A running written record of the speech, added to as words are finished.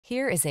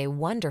Here is a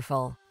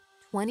wonderful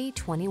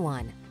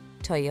 2021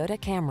 Toyota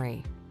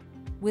Camry.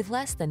 With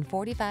less than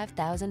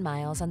 45,000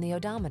 miles on the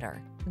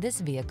odometer, this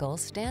vehicle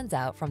stands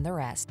out from the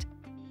rest.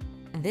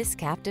 This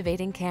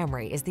captivating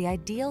Camry is the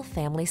ideal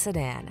family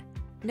sedan.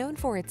 Known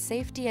for its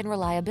safety and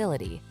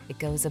reliability, it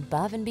goes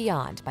above and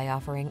beyond by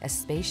offering a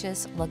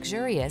spacious,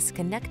 luxurious,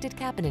 connected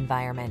cabin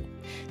environment,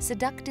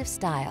 seductive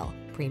style,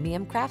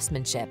 premium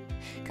craftsmanship,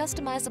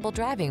 customizable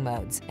driving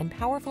modes, and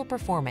powerful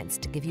performance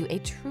to give you a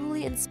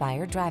truly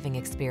inspired driving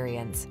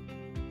experience.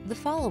 The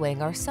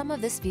following are some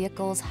of this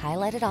vehicle's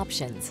highlighted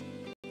options: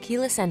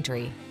 keyless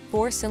entry,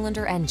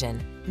 4-cylinder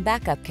engine,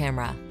 backup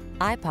camera,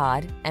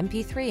 iPod,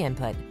 MP3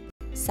 input,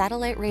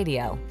 satellite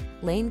radio,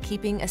 lane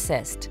keeping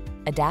assist,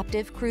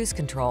 adaptive cruise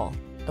control,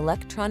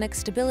 electronic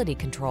stability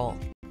control,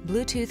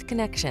 Bluetooth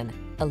connection,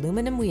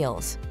 aluminum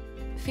wheels.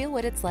 Feel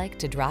what it's like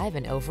to drive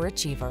an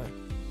overachiever.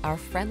 Our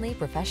friendly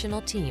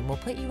professional team will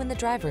put you in the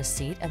driver's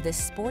seat of this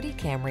sporty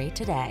Camry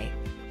today.